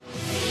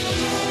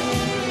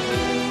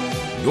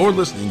You're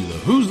listening to the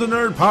Who's the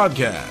Nerd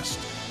podcast.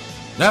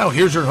 Now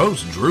here's your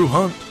host, Drew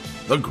Hunt,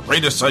 the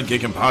greatest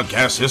sidekick in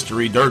podcast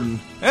history, Durden,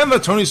 and the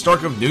Tony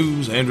Stark of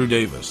news, Andrew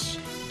Davis.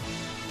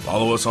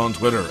 Follow us on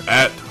Twitter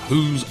at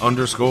who's_the_nerd,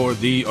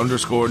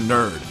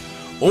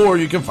 or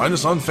you can find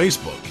us on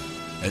Facebook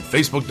at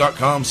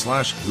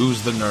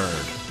facebook.com/who's the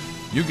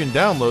nerd. You can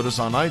download us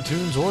on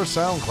iTunes or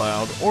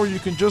SoundCloud, or you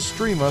can just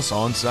stream us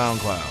on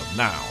SoundCloud.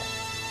 Now,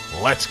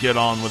 let's get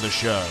on with the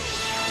show.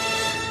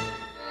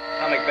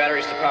 Atomic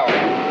batteries to power.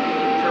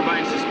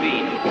 Turbines to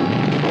speed.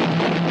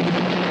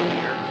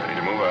 Here, ready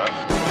to move out.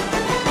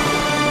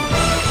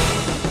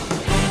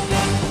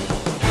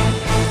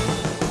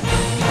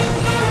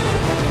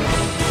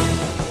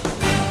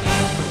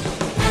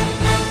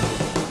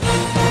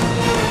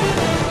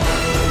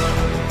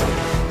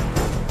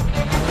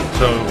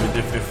 So,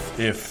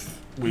 if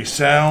we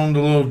sound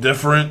a little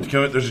different,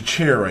 there's a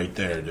chair right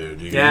there, dude.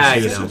 You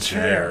can see it's a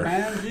chair.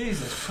 Man,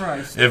 Jesus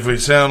Christ. If we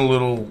sound a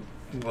little,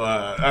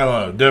 I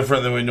don't know,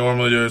 different than we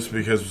normally do, it's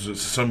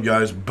because some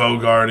guy's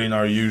bogarting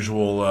our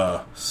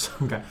usual.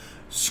 Some guy.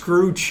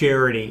 Screw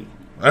charity.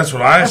 That's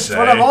what I That's say.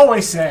 what I've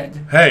always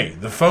said. Hey,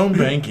 the phone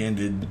bank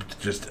ended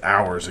just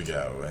hours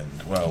ago, and,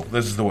 well,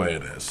 this is the way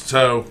it is.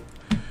 So,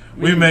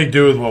 we make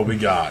do with what we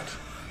got.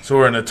 So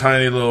we're in a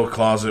tiny little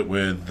closet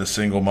with the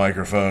single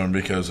microphone,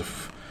 because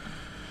if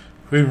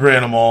we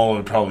ran them all, it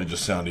would probably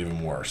just sound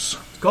even worse.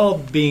 It's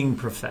called being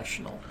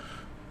professional.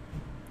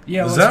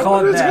 Yeah, Is let's that call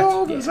what it it's that.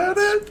 called? Yeah. Is that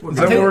it? Is We're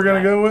that what we're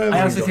going to go with?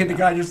 I honestly think the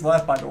guy just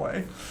left, by the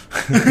way.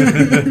 We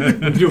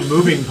do a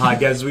moving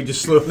podcast. We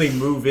just slowly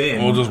move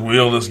in. We'll just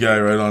wheel this guy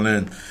right on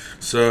in.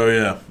 So,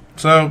 yeah.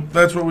 So,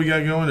 that's what we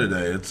got going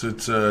today. It's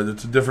a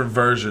different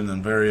version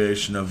and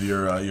variation of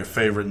your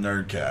favorite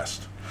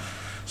Nerdcast.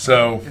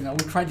 So, You know, we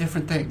try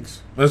different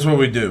things. that's what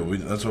we do.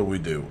 That's what we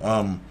do.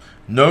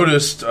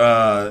 Noticed,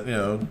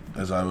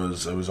 as I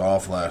was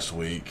off last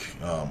week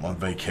on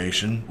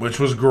vacation, which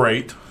was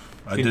great.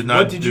 What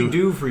did you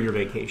do for your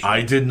vacation?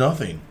 I did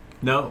nothing.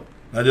 No.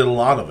 I did a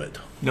lot of it.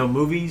 No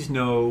movies,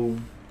 no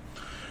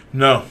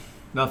No,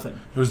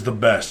 nothing. it was the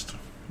best.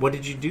 What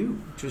did you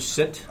do? Just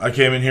sit? I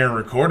came in here and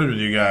recorded with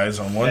you guys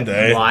on one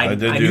day. Well, I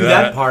did knew do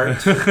that part.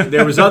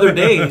 There was other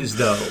days,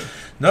 though.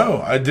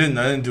 No, I didn't.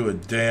 I didn't do a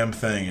damn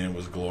thing, and it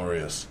was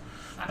glorious.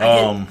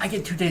 I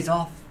get 2 days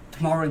off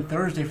tomorrow and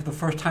Thursday for the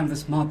first time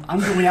this month. I'm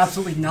doing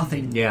absolutely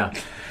nothing. Yeah.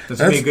 This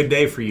will be a good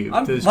day for you.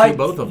 I'm To like, see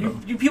both of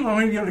them. You people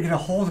aren't even able to get a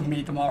hold of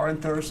me tomorrow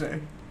and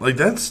Thursday. Like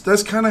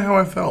that's kind of how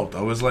I felt.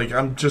 I was like,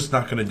 I'm just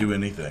not going to do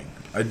anything.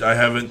 I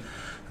haven't.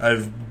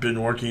 I've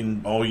been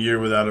working all year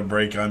without a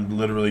break. I'm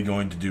literally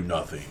going to do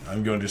nothing.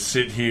 I'm going to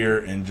sit here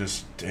and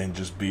just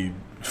be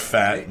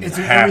fat and Is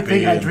it happy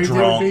everything I and dreamed it would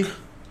drunk. be?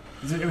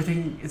 Is it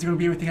everything? Is it going to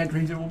be everything I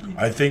dreamed it will be?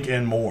 I think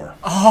and more.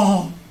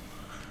 Oh,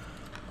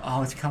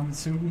 it's coming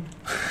soon.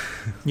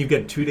 You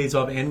got 2 days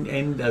off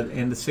and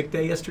the sick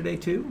day yesterday,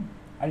 too?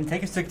 I didn't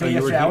take a sick Oh, day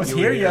yesterday. I was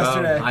here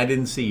yesterday. I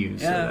didn't see you,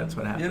 so Yeah, that's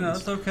what happens. you know,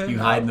 it's okay. You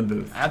hide in the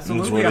booth.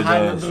 Absolutely, That's I what he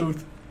hide in does. the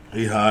booth.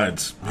 He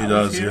hides. He I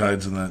does. was He here.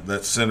 hides in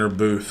that center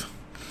booth.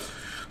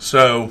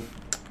 So,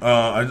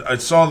 I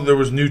saw that there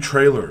was new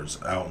trailers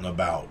out and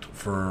about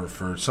for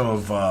some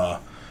of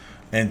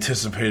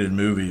anticipated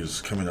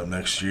movies coming up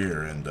next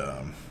year. And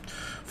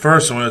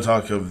first, I want to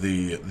talk of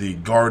the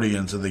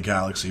Guardians of the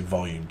Galaxy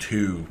Volume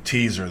 2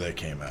 teaser that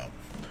came out.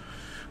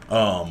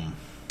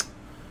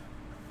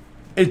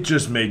 It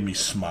just made me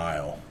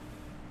smile.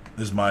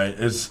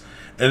 And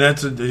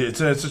it's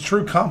a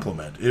true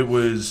compliment. It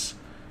was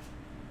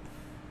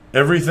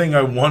everything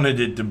I wanted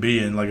it to be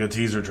in like a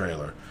teaser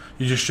trailer.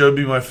 You just showed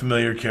me my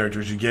familiar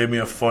characters. You gave me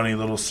a funny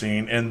little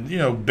scene,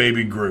 and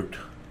Baby Groot.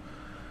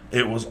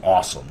 It was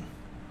awesome.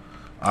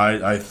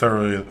 I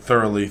thoroughly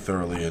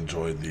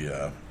enjoyed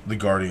the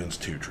Guardians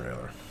 2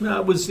 trailer. No,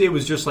 it was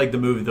just like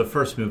the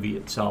first movie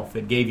itself.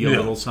 It gave you a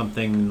little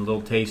something, a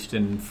little taste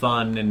and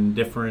fun and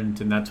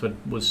different, and that's what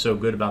was so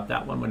good about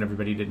that one when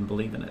everybody didn't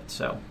believe in it.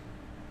 So,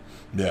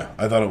 yeah,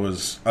 I thought it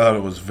was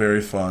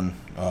very fun.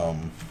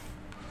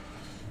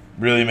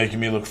 Really making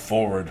me look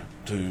forward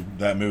to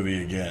that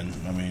movie again.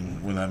 I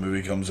mean, when that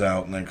movie comes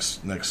out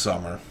next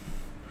summer,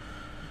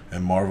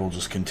 and Marvel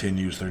just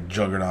continues their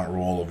juggernaut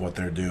role of what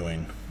they're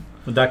doing.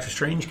 when Doctor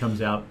Strange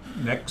comes out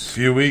next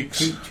Few weeks.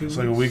 two It's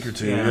like a week or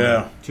two. Yeah.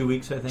 Yeah. 2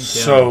 weeks, I think.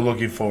 So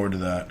looking forward to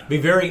that. Be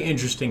very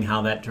interesting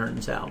how that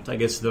turns out. I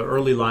guess the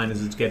early line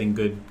is it's getting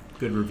good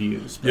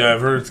reviews. But Yeah,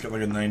 I've heard it's got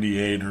like a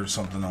 98 or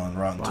something on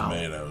Rotten Wow.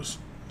 Tomatoes.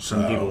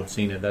 some people So have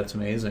seen it. That's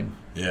amazing.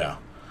 yeah,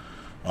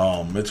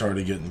 it's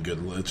already getting good.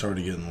 It's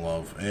already getting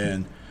love,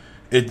 and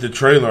the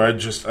trailer.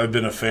 I've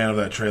been a fan of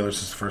that trailer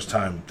since the first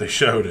time they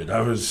showed it.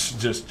 I was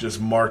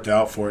just marked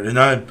out for it, and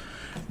I'm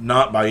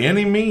not by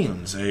any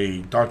means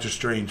a Doctor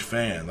Strange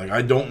fan. Like,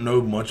 I don't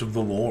know much of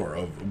the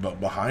lore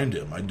behind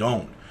him. I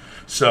don't.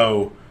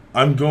 So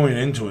I'm going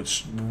into it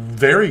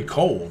very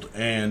cold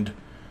and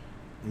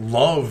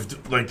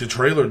loved, like, the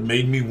trailer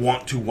made me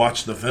want to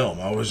watch the film.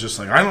 I was just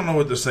like, I don't know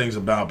what this thing's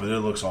about, but it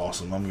looks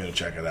awesome. I'm going to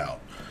check it out.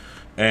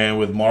 And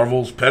with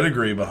Marvel's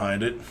pedigree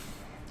behind it,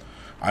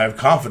 I have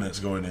confidence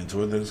going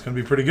into it that it's going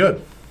to be pretty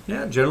good.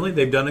 Yeah, generally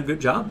they've done a good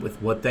job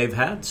with what they've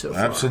had so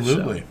far.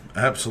 Absolutely.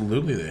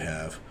 Absolutely they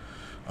have.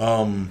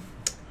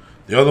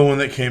 The other one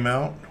that came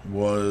out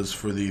was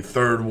for the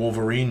third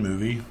Wolverine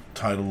movie,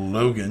 titled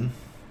Logan,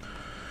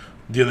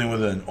 dealing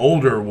with an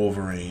older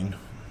Wolverine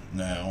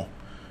now,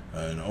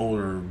 an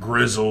older,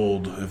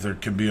 grizzled, if there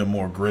could be a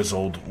more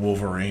grizzled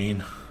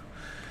Wolverine.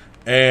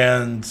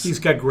 And he's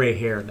got gray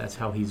hair. That's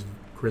how he's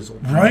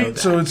grizzled. Right?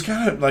 So it's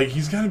kind of like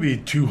he's got to be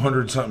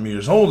 200-something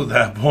years old at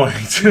that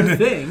point. You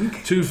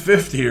think.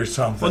 250 or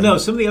something. Well, no,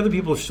 some of the other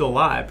people are still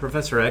alive.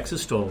 Professor X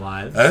is still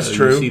alive. That's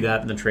true. You see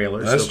that in the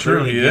trailer. That's so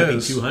true, he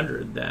is.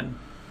 200 then.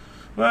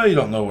 Well, you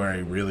don't know where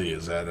he really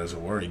is at, as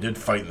it were. He did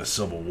fight in the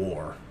Civil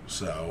War,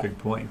 so... Good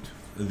point.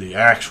 The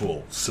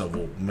actual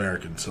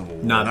American Civil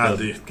War. Not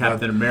the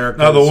Captain America.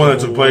 Not the one that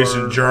took place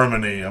in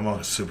Germany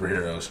amongst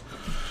superheroes.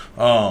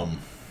 I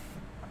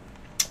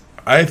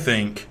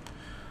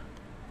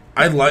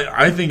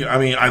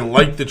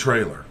like the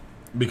trailer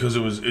because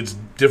it's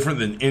different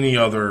than any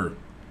other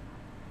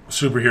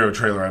superhero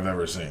trailer I've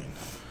ever seen.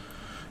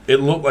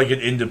 It looked like an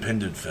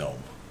independent film.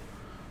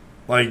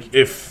 Like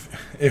if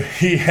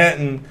he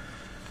hadn't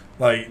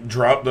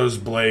dropped those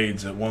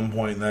blades at one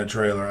point in that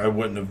trailer, I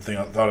wouldn't have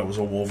thought it was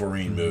a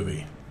Wolverine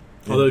movie.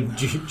 Although,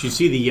 did you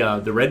see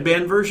the Red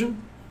Band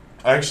version?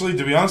 Actually,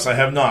 to be honest, I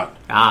have not.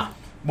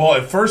 Well,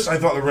 at first I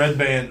thought the Red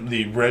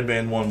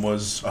Band one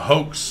was a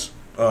hoax.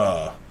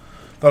 Thought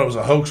it was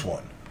a hoax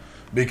one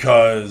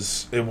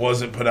because it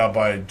wasn't put out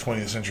by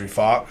 20th Century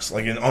Fox.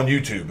 On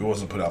YouTube, it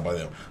wasn't put out by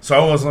them. So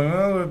I was like,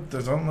 I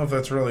don't know if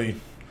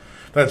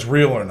that's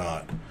real or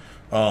not.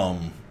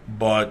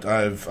 But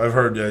I've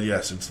heard that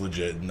yes, it's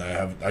legit, and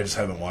I just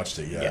haven't watched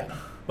it yet. Yeah.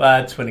 Well,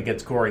 that's when it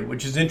gets gory,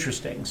 which is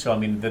interesting. So I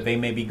mean, that they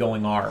may be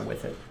going R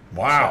with it.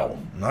 Wow,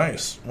 so.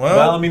 Nice.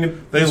 Well, I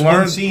mean, they learned.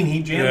 One scene,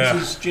 he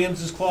jams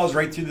his claws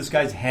right through this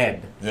guy's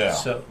head. Yeah.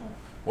 So,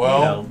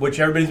 which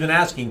everybody's been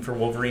asking for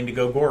Wolverine to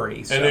go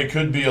gory. So. And it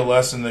could be a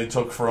lesson they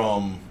took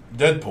from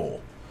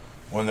Deadpool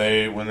when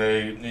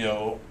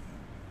they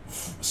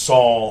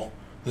saw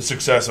the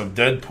success of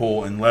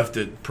Deadpool and left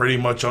it pretty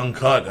much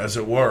uncut, as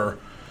it were.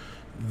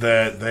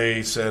 That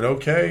they said,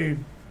 okay,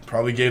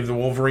 probably gave the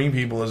Wolverine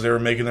people as they were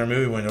making their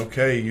movie, went,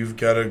 okay, you've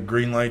got a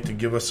green light to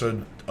give us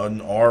an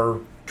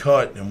R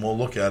cut, and we'll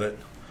look at it.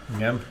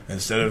 Yeah.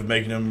 Instead of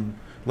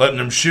letting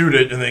them shoot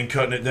it and then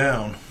cutting it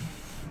down.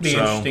 Be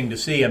interesting to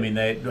see. I mean,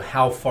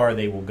 how far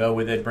they will go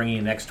with it, bringing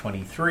in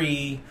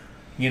X-23.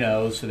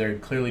 So they're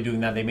clearly doing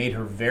that. They made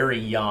her very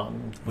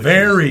young. Which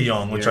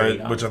I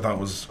thought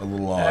was a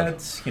little odd.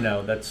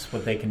 That's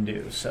what they can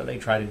do. So they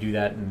try to do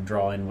that and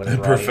draw in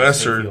whatever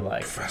Professor they feel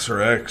like.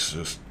 Professor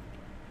X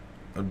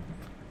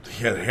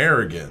he had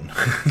hair again.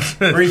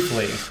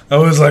 Briefly. I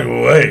was like,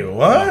 wait,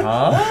 what?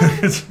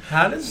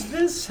 How does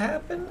this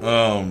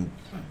happen?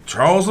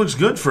 Charles looks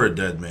good for a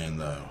dead man,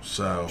 though.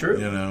 So true.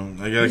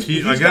 I gotta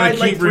keep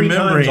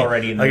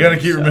remembering. I gotta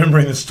keep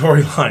remembering the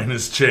storyline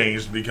has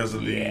changed because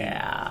of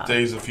the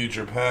Days of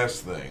Future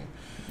Past thing.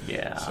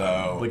 Yeah.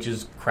 So, which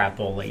is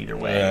crapola either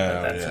way,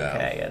 but that's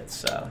okay.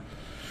 It's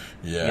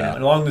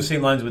and along the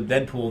same lines with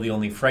Deadpool, the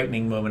only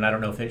frightening moment, I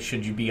don't know if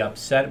should you be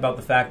upset about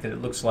the fact that it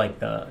looks like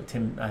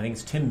Tim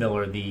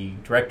Miller, the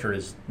director,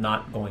 is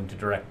not going to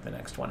direct the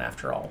next one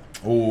after all.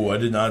 Oh, I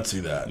did not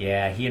see that.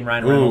 Yeah, he and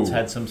Ryan Reynolds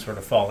had some sort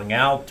of falling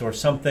out or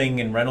something,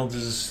 and Reynolds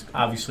is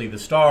obviously the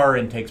star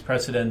and takes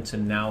precedence,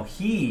 and now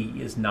he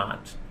is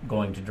not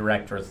going to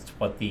direct, or it's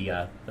what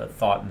the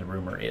thought and the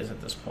rumor is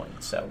at this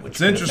point. So,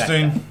 it's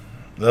interesting.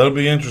 That'll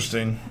be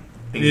interesting.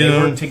 They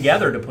worked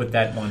together to put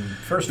that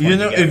first one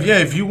together.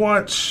 If you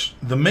watch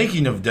the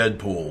making of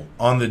Deadpool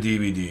on the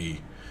DVD,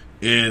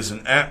 is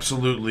an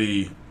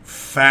absolutely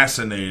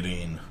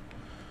fascinating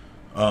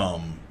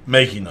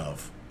making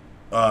of,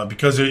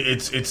 because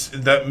it's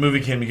that movie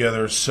came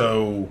together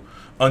so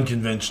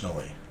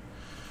unconventionally.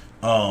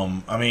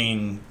 I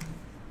mean,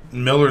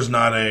 Miller's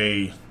not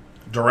a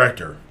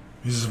director;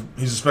 he's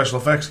a special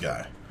effects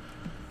guy.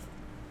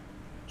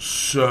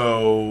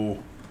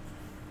 So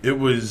it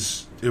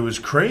was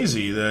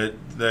crazy that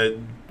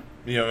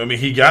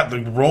he got the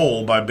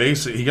role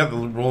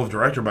of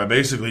director by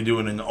basically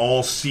doing an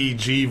all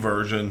CG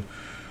version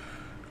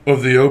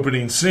of the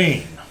opening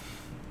scene,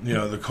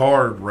 the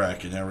car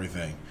wreck and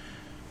everything,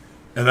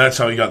 and that's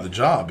how he got the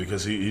job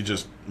because he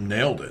just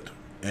nailed it.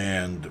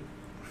 And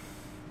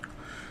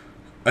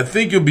I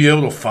think you'll be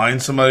able to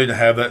find somebody to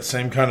have that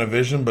same kind of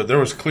vision, but there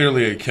was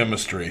clearly a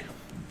chemistry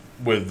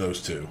with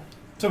those two.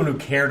 Someone who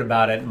cared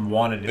about it and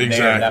wanted it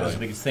there. That was the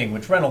biggest thing,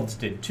 which Reynolds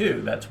did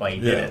too. That's why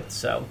he did it.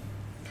 So,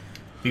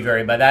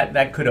 but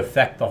that could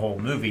affect the whole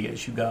movie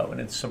as you go,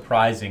 and it's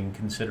surprising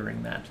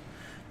considering that.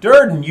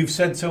 Durden, you've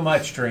said so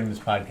much during this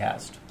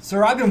podcast.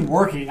 Sir, I've been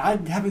working. I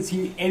haven't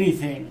seen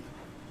anything.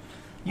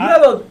 You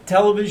have a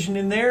television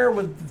in there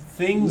with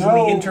things in the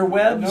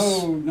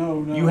interwebs?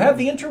 No. You have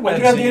the interwebs. I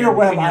do have the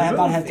interweb. I have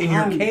not had time. In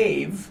your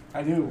cave.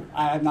 I do.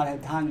 I have not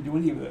had time to do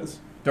any of this.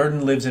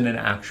 Durden lives in an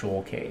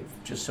actual cave,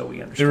 just so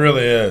we understand. It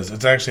really is.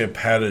 It's actually a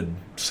padded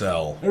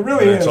cell. It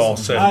really is. It's all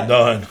said and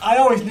done. I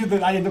always knew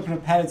that I'd end up in a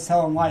padded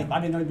cell in life. I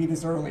didn't know it'd be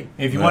this early.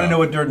 If you want to know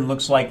what Durden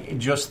looks like,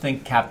 just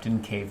think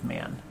Captain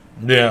Caveman.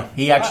 Yeah.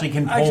 He actually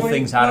can pull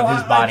things out of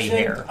his body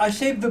hair. I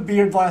shaved the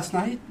beard last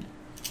night.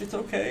 It's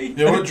okay.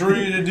 Yeah, what drew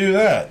you to do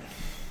that?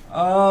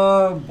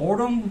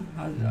 Boredom.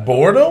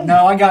 Boredom?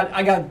 No, I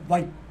got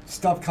like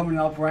stuff coming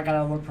up where I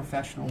gotta look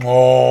professional.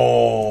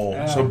 Oh,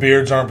 Yeah. so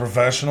beards aren't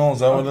professional? Is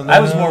that what it is? I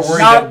was more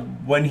worried that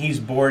when he's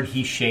bored,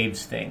 he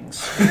shaves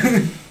things.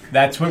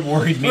 That's what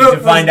worried me, to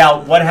find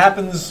out what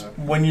happens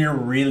when you're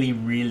really,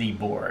 really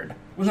bored.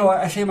 Well, no,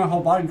 I shave my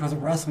whole body because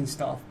of wrestling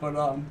stuff, but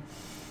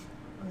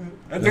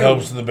it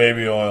helps with the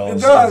baby oil.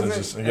 It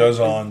does. It goes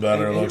on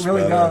better. It looks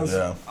really better. does.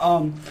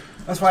 Yeah.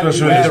 That's why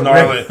Especially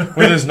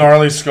with his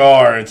gnarly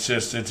scar, it's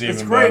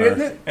even great, better.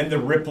 isn't it? And the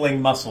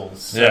rippling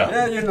muscles.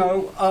 Yeah.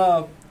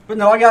 Yeah, but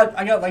no, I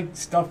got like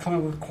stuff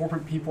coming with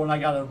corporate people, and I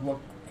gotta look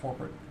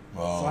corporate,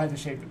 so I had to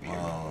shave the beard.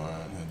 Oh,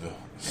 I had to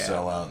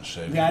sell out and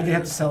shave. Yeah, I did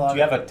have to sell out. Do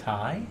you have a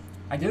tie?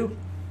 I do.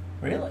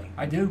 Really?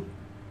 I do.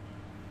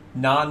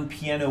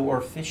 Non-piano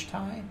or fish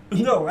tie?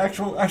 No,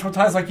 actual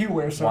ties like you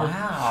wear, sir.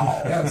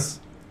 Wow. Yes.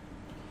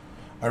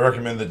 I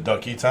recommend the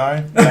ducky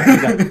tie.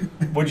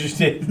 What'd you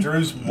say?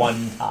 Drew's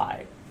one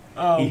tie.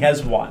 He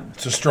has one.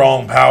 It's a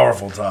strong,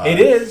 powerful tie. It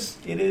is.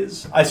 It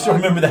is. I still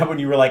remember that when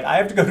you were like, I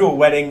have to go to a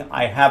wedding.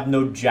 I have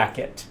no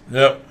jacket.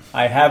 Yep.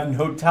 I have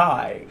no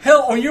tie.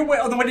 Hell, on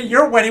the way to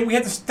your wedding, we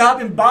had to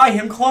stop and buy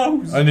him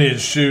clothes. I needed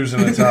shoes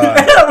and a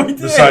tie. Yeah, we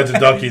did. Besides a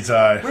ducky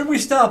tie. Where did we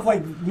stop?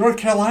 Like North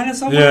Carolina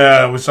somewhere?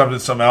 Yeah, we stopped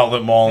at some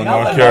outlet mall in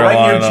North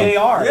Carolina. Right near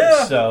JR's.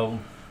 Yeah. So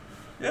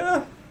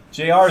Yeah.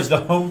 JR is the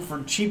home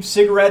for cheap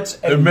cigarettes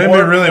and It made more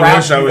me really crap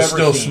wish I you've was ever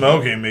still seen.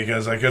 smoking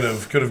because I could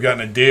have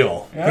gotten a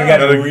deal. Yeah. Could have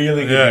got a Could've-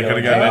 really good yeah, deal.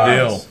 could have gotten a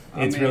deal.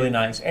 It's really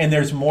nice. And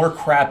there's more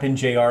crap in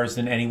JR's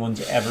than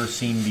anyone's ever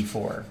seen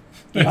before.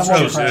 It's love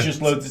just, crap. It's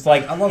just loads. It's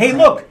like, I love hey,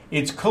 crap. look,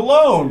 it's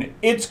cologne.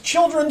 It's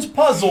children's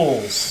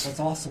puzzles. That's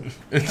awesome.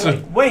 it's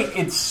a Wait,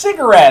 it's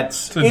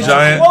cigarettes. It's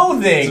giant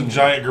clothing. It's a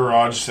giant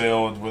garage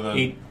sale with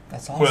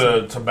That's with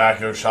awesome. a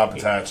tobacco shop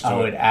attached to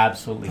Oh, it. it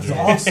absolutely is. That's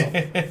awesome.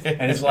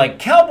 And it's like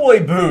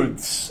cowboy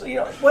boots. You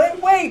know,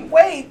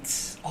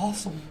 wait.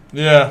 Awesome.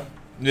 Yeah.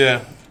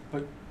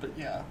 But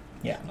yeah.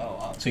 Yeah.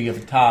 Oh, So you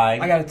have a tie.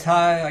 I got a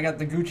tie. I got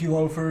the Gucci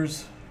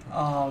loafers.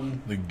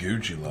 The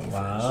Gucci loafers.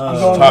 Wow. I'm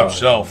going Top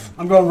shelf.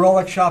 I'm going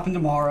Rolex shopping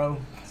tomorrow.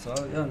 So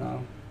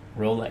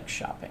Rolex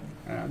shopping.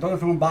 I don't know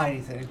if I'm gonna buy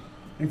anything.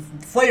 And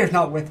Flair's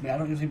not with me. I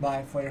don't usually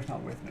buy Flair's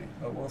not with me,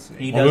 but we'll see.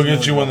 He We'll go does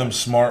get know you one of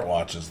Rolex. them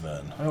smartwatches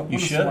then. I don't You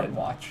want a should.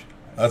 smartwatch.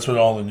 That's what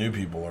all the new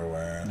people are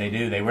wearing. They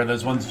do. They wear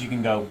those ones that you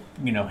can go,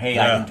 hey,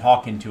 Yeah. I can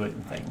talk into it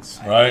and things.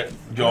 Right?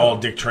 Go all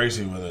Dick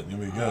Tracy with it. You'll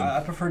be good.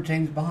 I prefer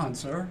James Bond,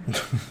 sir.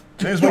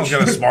 James Bond's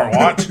got a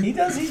smartwatch. He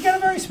does. He's got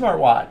a very smart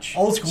watch.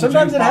 Old school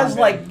Sometimes James it has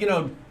Bond,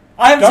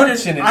 I I haven't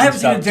darts seen in it. I haven't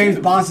and seen a stuff, James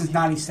too. Bond since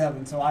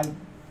 '97, so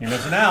You're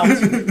missing out.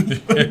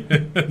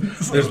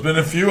 There's been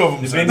a few of them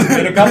There's since.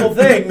 been a couple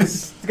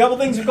things. A couple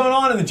things have gone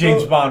on in the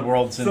James Bond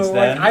world since so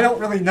then. I don't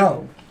really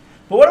know.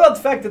 But what about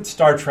the fact that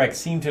Star Trek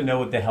seemed to know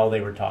what the hell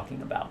they were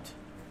talking about?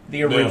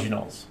 The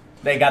originals.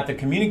 They got the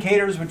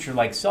communicators, which are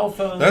like cell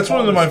phones. That's all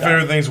one of this my stuff.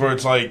 favorite things where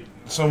it's like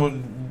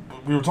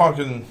we were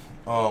talking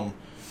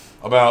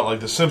about like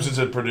the Simpsons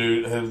had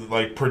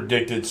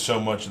predicted so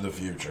much of the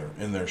future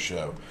in their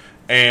show,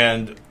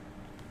 and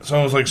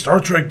someone was like, Star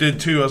Trek did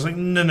too. I was like,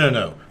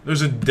 no,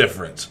 there's a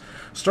difference.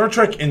 Star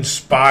Trek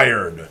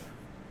inspired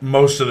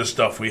most of the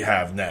stuff we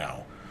have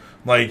now.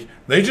 Like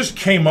they just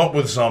came up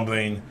with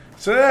something,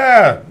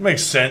 said, it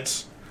makes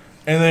sense,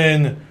 and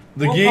then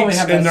the We'll probably geeks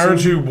have and that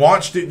nerds soon. who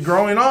watched it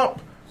growing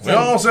up. We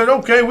all said,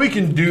 okay, we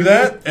can do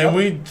that, and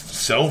we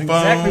cell phones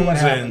exactly what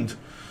happened.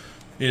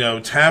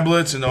 and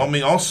tablets and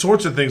all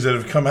sorts of things that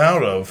have come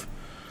out of.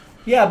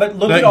 Yeah, but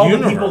look that at all the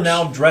universe. people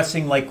now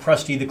dressing like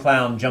Krusty the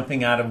Clown,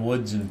 jumping out of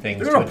woods and things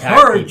They're to gonna attack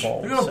purge.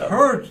 people. They're gonna so.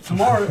 purge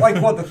tomorrow.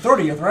 Like what? The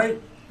 30th,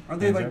 right? Are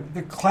they Is like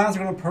the clowns are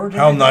gonna purge?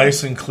 How everything?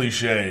 nice and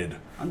cliched.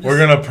 I'm just- We're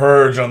gonna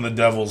purge on the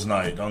Devil's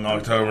Night on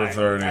October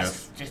 30th.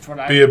 That's just what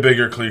I Be a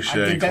bigger I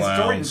cliche, did that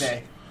story clowns.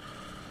 today.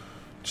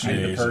 I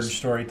did the purge Jesus.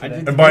 story I today.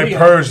 did- And by Video.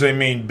 purge, they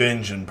mean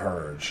binge and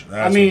purge. That's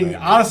I what mean, they mean.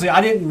 honestly,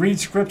 I didn't read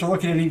script or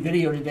look at any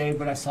video today,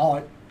 but I saw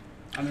it.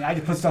 I mean, I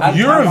just put stuff. on the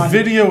You're a timeline.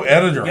 video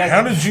editor. Yeah.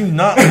 How did you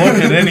not look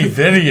at any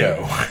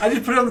video? I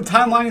just put it on the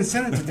timeline and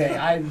sent it today.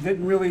 I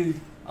didn't really,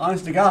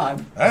 honest to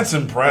God. That's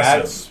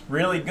impressive. That's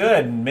really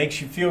good and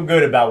makes you feel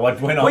good about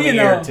what went on Well, the you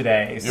air know,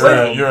 today.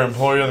 You're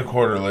employee of the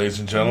quarter, ladies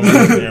and gentlemen.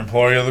 You're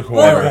employee of the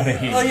Well, quarter.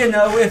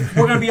 well, if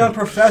we're going to be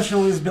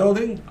unprofessional in this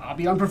building, I'll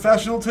be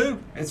unprofessional too.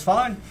 It's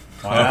fine.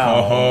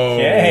 Wow.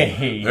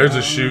 Okay. There's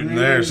a shooting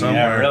there somewhere.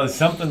 Yeah, really,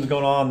 something's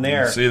going on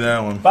there. See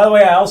that one. By the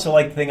way, I also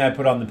like the thing I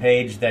put on the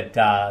page that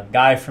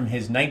guy from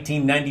his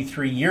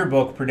 1993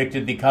 yearbook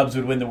predicted the Cubs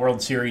would win the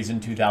World Series in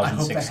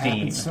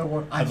 2016.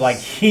 I was like,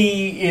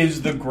 he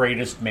is the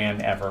greatest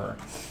man ever,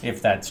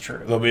 if that's true.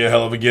 There'll be a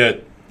hell of a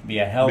get. Be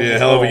a hell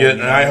of a get,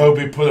 and I hope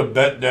he put a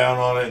bet down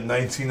on it in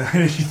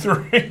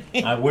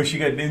 1993. I wish he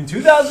could. In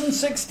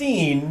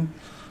 2016...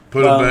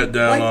 Put a bet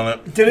down on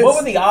it. What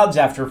were the odds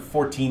after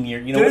 14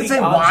 years? You know, did it say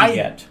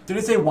why? Did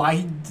it say why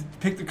he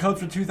picked the Cubs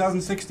for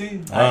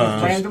 2016?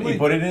 Randomly, he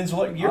put it in his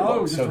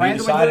yearbook, so he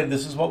decided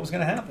this is what was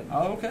going to happen.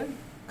 Oh, okay.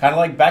 Kind of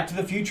like Back to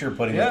the Future,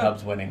 putting the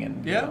Cubs winning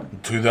in. Yeah.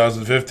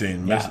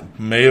 2015.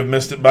 May have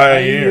missed it by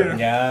a year.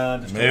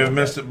 Yeah. May have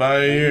missed it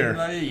by a year.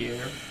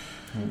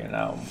 You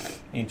know,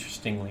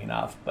 interestingly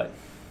enough, but.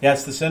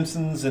 Yes, The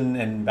Simpsons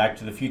and Back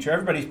to the Future.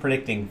 Everybody's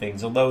predicting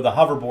things, although the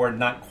hoverboard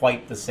not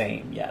quite the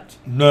same yet.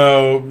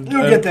 No,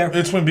 you'll get there.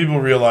 It's when people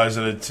realize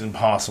that it's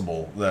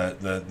impossible that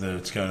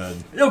it's gonna.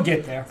 You'll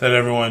get there. That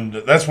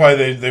everyone. That's why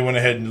they went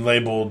ahead and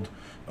labeled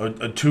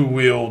a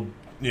two-wheeled,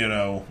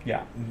 a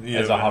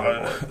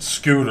hoverboard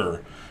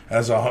scooter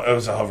as a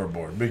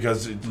hoverboard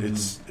because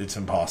it's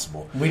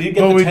impossible. We did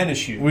get the tennis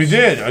shoes. We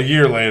did a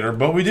year later,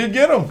 but we did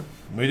get them.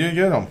 We'll get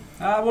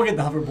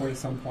the hoverboard at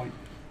some point.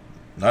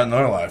 Not in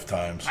our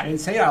lifetimes. I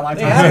didn't say our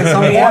lifetimes.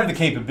 They have the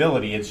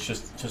capability. It's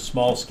just to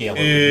small scale. It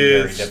would be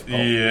very difficult.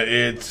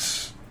 Yeah,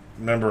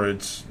 remember,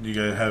 you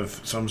gotta have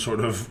some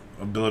sort of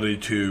ability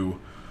to,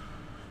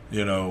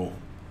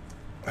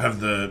 have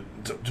to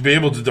be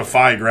able to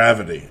defy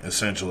gravity,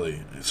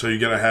 essentially. So you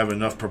gotta have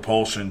enough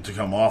propulsion to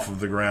come off of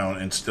the ground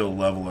and still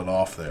level it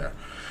off there,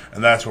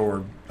 and that's what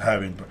we're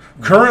having.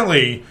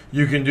 Currently,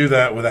 you can do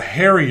that with a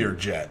Harrier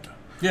jet.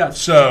 Yeah.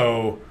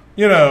 So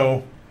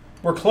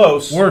we're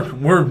close. We're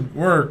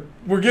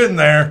getting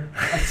there.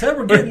 I said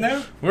we're getting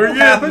there. We're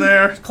getting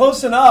there. It's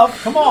close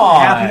enough. Come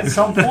on. It'll happen at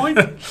some point.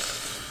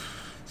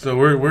 So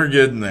we're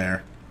getting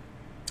there.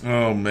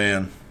 Oh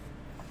man.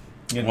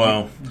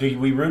 Well, do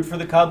we root for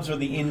the Cubs or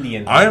the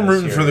Indians? I am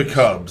rooting for the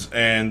Cubs,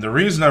 and the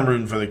reason I'm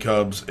rooting for the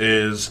Cubs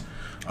is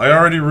I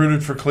already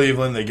rooted for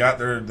Cleveland. They got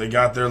their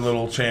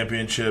little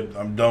championship.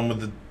 I'm done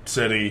with the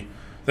city.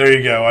 There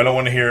you go. I don't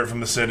want to hear it from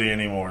the city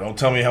anymore. Don't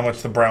tell me how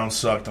much the Browns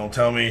suck. Don't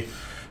tell me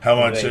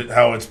how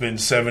it's been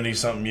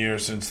 70-something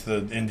years since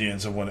the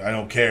Indians have won. I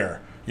don't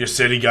care. Your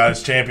city got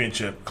its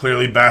championship.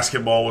 Clearly,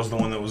 basketball was the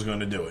one that was going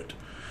to do it.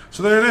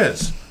 So there it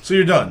is. So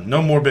you're done.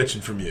 No more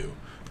bitching from you.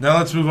 Now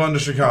let's move on to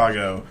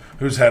Chicago,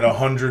 who's had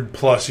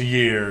 100-plus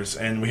years,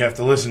 and we have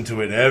to listen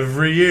to it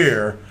every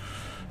year.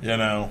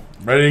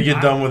 Ready to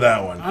get done with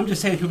that one. I'm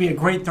just saying it could be a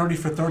great 30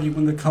 for 30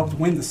 when the Cubs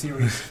win the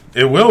series.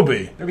 It will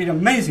be. It'll be an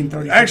amazing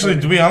 30 Actually,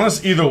 for 30. to be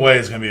honest, either way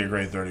it's going to be a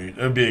great 30.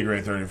 It'll be a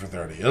great 30 for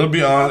 30. It'll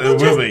be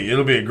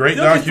a great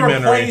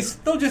documentary.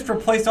 They'll just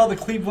replace all the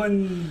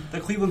Cleveland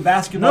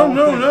basketball.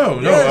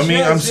 No.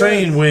 I'm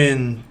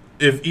saying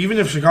even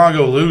if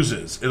Chicago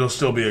loses, it'll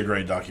still be a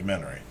great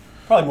documentary.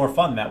 Probably more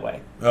fun that way.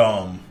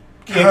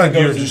 God,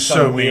 you're just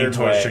so mean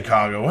towards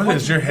Chicago. What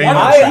is your hate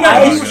on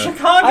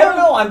Chicago? I don't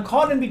know. I'm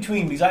caught in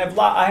between because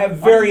I have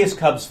various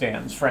Cubs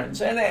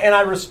friends, and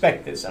I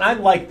respect this, and I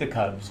like the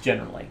Cubs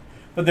generally.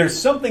 But there's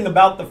something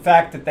about the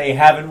fact that they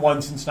haven't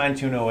won since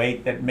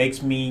 1908 that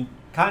makes me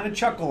kind of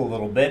chuckle a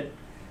little bit,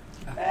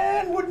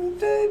 and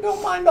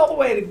don't mind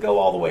go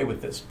all the way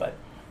with this, but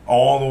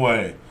all the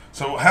way.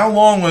 So how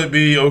long would it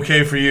be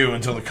okay for you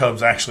until the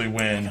Cubs actually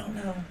win? I don't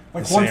know.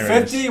 Like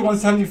 150,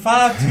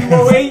 175,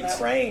 208? That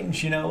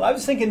range, I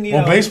was thinking,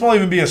 Will baseball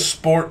even be a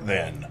sport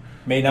then?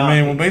 May not.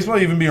 Will baseball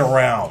even be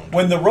around?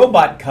 When the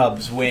Robot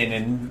Cubs win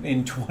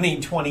in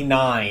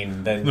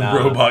 2029, then... The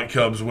Robot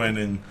Cubs win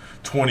in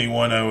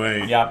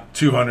 2108. Yep.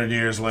 200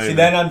 years later. See,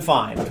 then I'm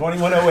fine.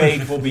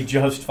 2108 will be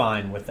just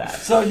fine with that.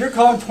 So you're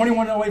calling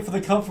 2108 for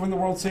the Cubs to win the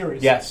World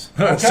Series? Yes.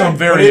 Okay. Some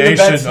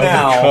variation of the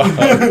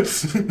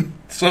Cubs.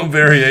 Some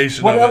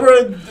variation Whatever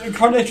of it.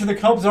 incarnation the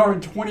Cubs are in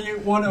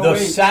 2108.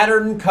 The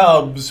Saturn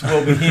Cubs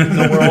will be in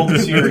the World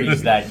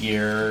Series that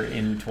year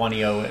in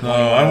 2008. No,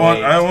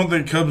 I want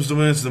the Cubs to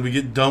win so that we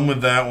get done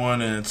with that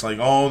one, and it's like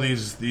all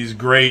these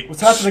great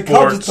What's after the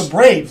Cubs? It's the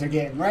Braves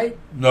again, right?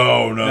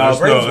 No, there's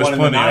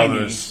plenty of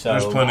others. So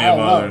there's plenty of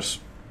others.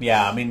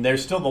 Yeah,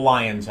 there's still the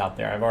Lions out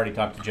there. I've already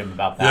talked to Jim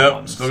about that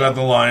one. Still got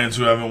the Lions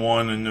who haven't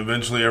won, and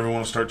eventually everyone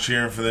will start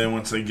cheering for them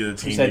once they get a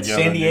team together.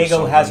 San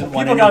Diego hasn't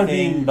won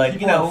anything, but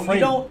you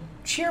don't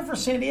cheer for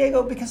San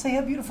Diego because they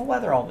have beautiful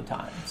weather all the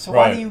time. So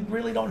why do you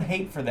really don't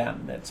hate for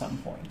them at some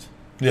point?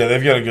 Yeah,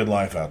 they've got a good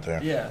life out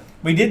there. Yeah.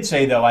 We did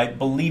say, though, I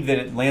believe that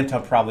Atlanta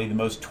probably the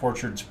most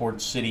tortured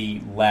sports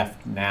city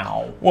left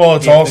now. Well,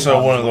 it's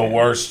also one of the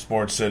worst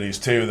sports cities,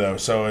 too, though.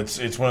 So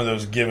it's one of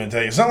those give and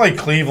take. It's not like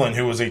Cleveland,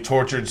 who was a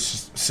tortured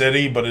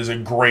city, but is a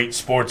great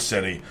sports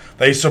city.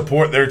 They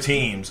support their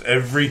teams.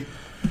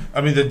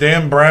 The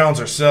damn Browns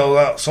are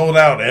sold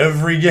out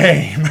every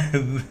game.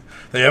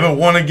 They haven't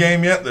won a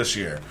game yet this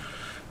year.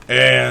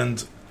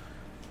 And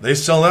they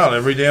sell out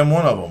every damn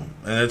one of them.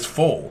 And it's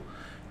full.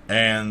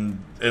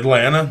 And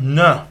Atlanta,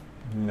 no.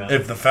 No.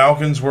 If the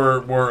Falcons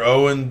were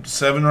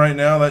 0-7 right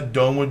now, that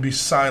dome would be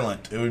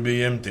silent. It would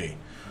be empty.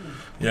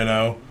 You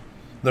know,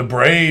 the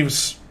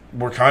Braves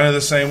were kind of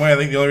the same way. I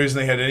think the only reason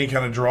they had any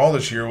kind of draw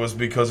this year was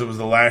because it was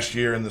the last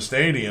year in the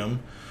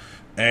stadium,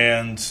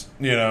 and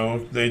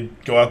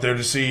they'd go out there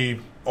to see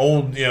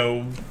old,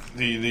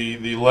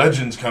 the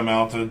legends come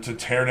out to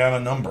tear down a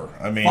number.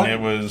 I mean, it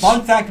was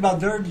fun fact about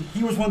Durden.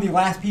 He was one of the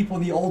last people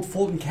in the old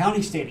Fulton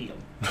County Stadium.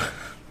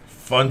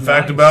 Fun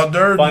fact about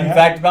Durden. Fun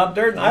fact about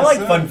Durden. I like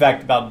fun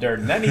fact about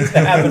Durden. That needs to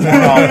happen more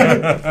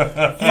often.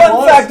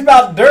 Fun fact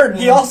about Durden.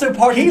 He also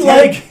parked.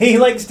 He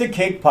likes to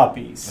kick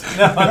puppies.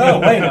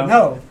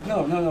 No.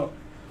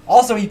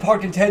 Also, he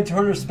parked in Ted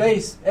Turner's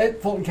space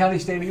at Fulton County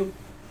Stadium.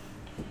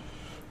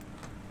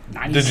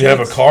 96. Did you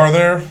have a car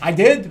there? I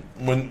did.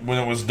 When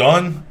it was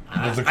done?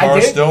 Was the car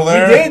still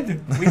there?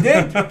 We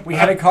did. We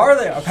had a car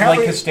there. Apparently,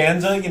 like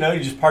Costanza, you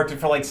just parked it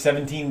for like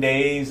 17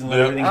 days and let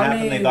everything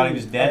happen. They thought he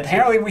was dead.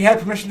 Apparently, we had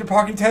permission to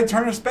park in Ted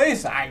Turner's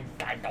space. I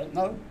don't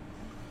know.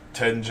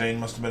 Ted and Jane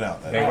must have been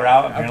out that day. They were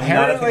out, apparently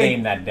not at the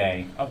game that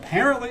day.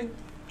 Apparently.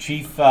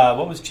 Chief,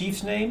 what was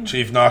Chief's name?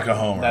 Chief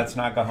Nakahoma. That's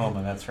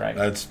Nakahoma, that's right.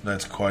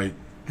 That's quite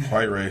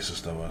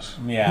racist of us.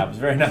 Yeah, it was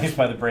very nice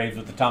by the Braves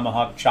with the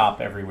tomahawk chop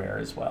everywhere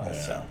as well.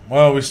 Yeah. So.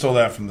 Well, we stole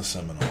that from the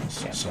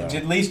Seminoles. Yeah. So.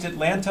 At least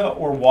Atlanta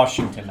or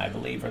Washington, I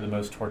believe, are the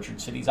most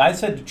tortured cities. I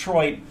said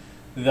Detroit.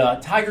 The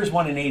Tigers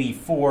won in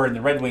 '84, and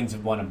the Red Wings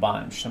have won a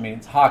bunch. I mean,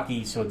 it's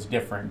hockey, so it's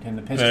different. And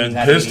the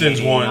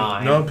Pistons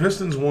won. No,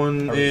 Pistons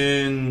won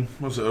in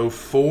was it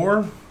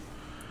 04?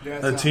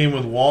 That team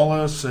with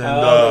Wallace and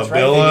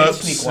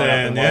Billups,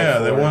 and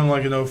they won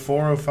like in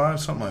 04, 05,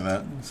 something like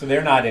that. So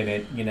they're not in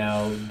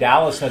it.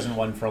 Dallas hasn't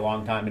won for a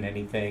long time in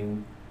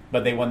anything,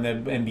 but they won the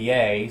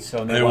NBA.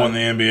 So they won the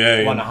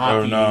NBA. Won a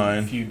hockey 09.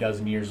 a few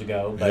dozen years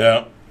ago. But,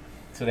 yeah.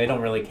 So they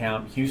don't really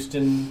count.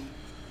 Houston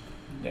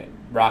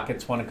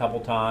Rockets won a couple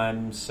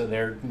times, so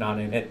they're not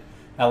in it.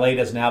 LA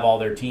doesn't have all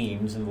their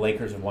teams, and the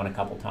Lakers have won a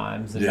couple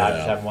times. The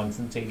Dodgers haven't won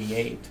since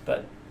 '88,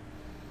 but.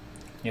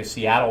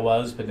 Seattle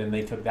was, but then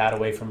they took that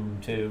away from them,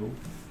 too.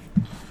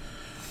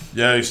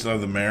 Yeah, you still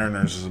have the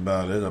Mariners is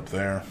about it up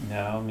there.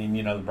 No, I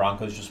mean, the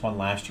Broncos just won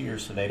last year,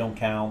 so they don't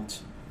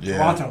count. Yeah.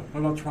 Toronto. What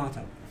about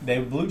Toronto?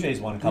 The Blue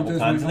Jays won a couple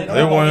times. And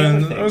they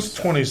won, it was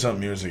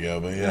 20-something years ago,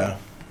 but yeah,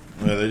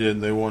 they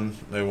did. They won.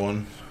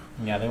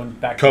 Yeah, they won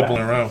back couple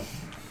in a row.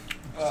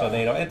 So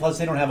they don't. Plus,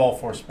 they don't have all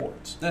four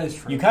sports. That is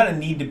true. You kind of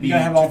need to be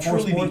to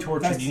truly be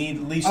tortured. You need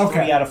at least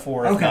 3 out of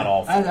 4, if not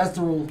all 4. That's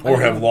the rule. Or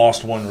have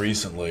lost one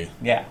recently.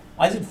 Yeah,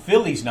 I said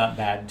Philly's not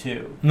bad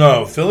too.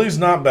 No, Philly's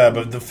not bad,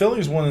 but the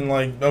Phillies won in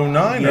like 09 or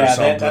something that's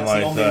like that. That's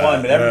the only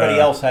one, but everybody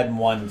else hadn't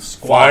won.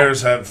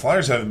 Flyers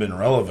haven't been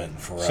relevant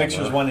forever.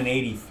 Sixers won in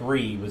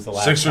 '83 was the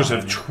last. Sixers time.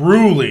 have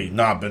truly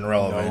not been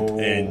relevant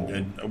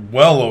in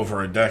well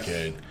over a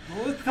decade.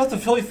 Well, it's because the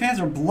Philly fans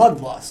are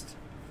bloodlust.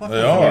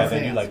 They are. Yeah,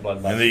 they do like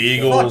bloodlust. And the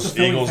Eagles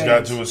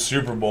got to a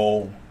Super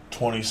Bowl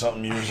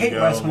 20-something years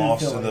ago and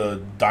lost to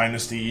the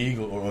Dynasty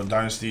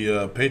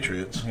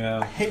Patriots. Yeah.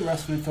 I hate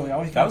wrestling in Philly.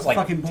 That was like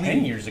fucking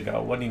 10 years ago.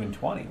 It wasn't even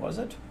 20, was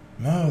it?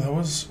 No, that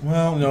was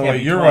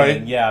you're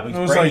right. Yeah, because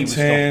it was Brady like was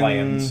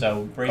 10.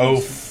 Still playing.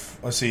 So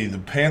let's see. The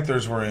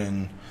Panthers were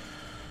in.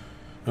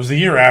 It was the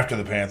year after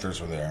the Panthers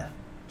were there.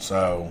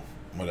 So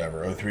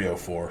whatever, 03,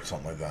 04,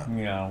 something like that.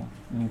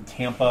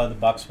 Tampa, the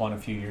Bucks won a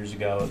few years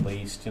ago at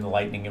least, and the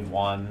Lightning have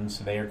won,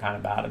 so they are kind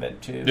of out of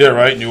it too. Yeah,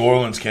 right. New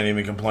Orleans can't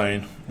even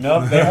complain.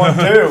 Nope, they won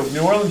too.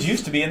 New Orleans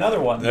used to be another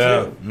one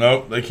too.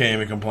 Nope, they can't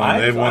even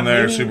complain. They've won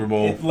their Super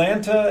Bowl.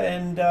 Atlanta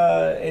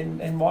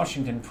and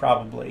Washington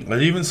probably.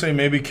 I'd even say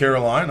maybe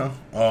Carolina,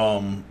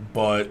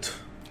 but.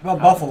 Well,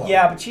 Buffalo.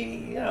 Yeah, but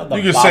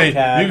you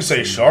could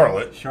say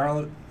Charlotte.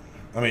 Charlotte.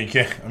 I mean,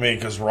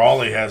 because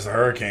Raleigh has the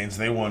Hurricanes.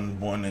 They won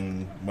one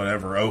in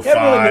whatever 05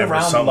 really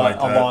or something like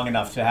that. Long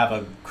enough to have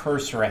a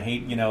curse or a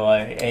hate.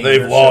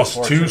 They've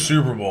lost 2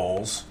 Super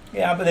Bowls.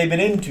 Yeah, but they've been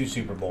in 2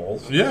 Super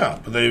Bowls. Yeah,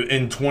 but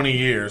in 20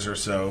 years or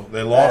so,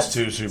 they lost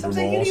 2 Super Bowls.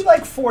 You need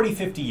like 40,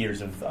 50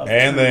 years of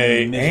and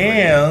they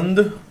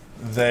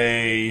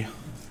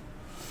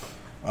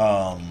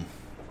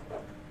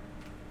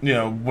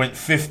went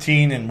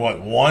 15 and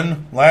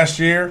 1 last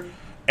year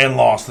and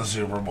lost the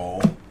Super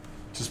Bowl.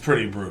 Which is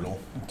pretty brutal.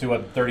 To a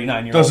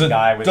 39-year-old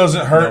guy with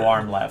no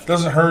arm left.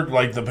 Doesn't hurt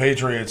like the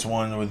Patriots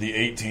won with the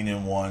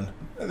 18-1.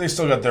 They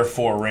still got their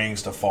 4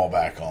 rings to fall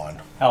back on.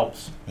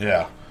 Helps.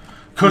 Yeah.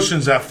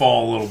 Cushions that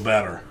fall a little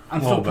better. I'm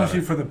still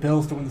pushing for the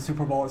Bills to win the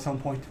Super Bowl at some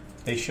point.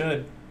 They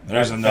should.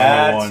 There's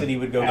another one. City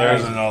would go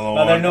There's crazy. another well,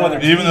 one. there are no other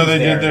Even though they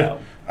there, did their...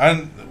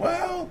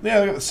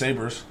 they got the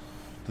Sabres.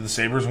 Did the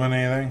Sabres win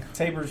anything?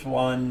 Sabres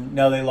won.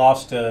 No, they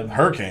lost to...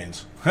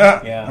 Hurricanes.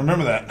 Yeah. I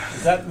remember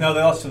that. No,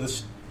 they lost to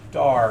the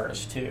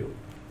Stars, too.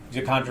 It was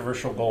a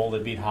controversial goal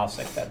that beat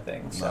Hasek, that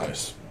thing. So.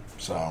 Nice.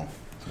 So...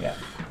 Yeah.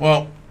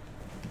 Well,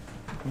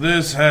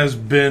 this has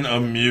been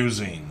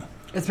amusing.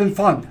 It's been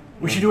fun.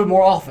 We should do it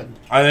more often.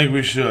 I think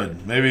we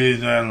should. Maybe,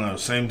 I don't know,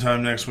 same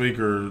time next week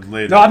or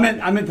later. No,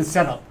 I meant the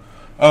setup.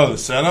 Oh, the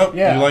setup?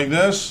 Yeah. You like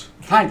this?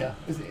 Kinda.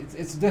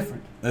 It's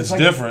different. It's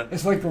different.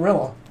 It's like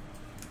Gorilla.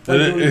 Like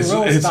it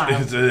style.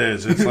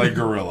 is. It's like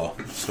Gorilla.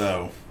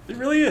 So it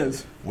really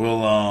is. We'll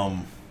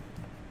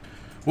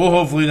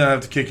hopefully not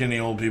have to kick any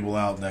old people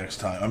out next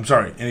time. I'm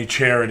sorry, any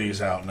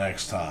charities out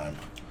next time.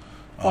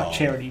 Fuck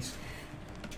charities.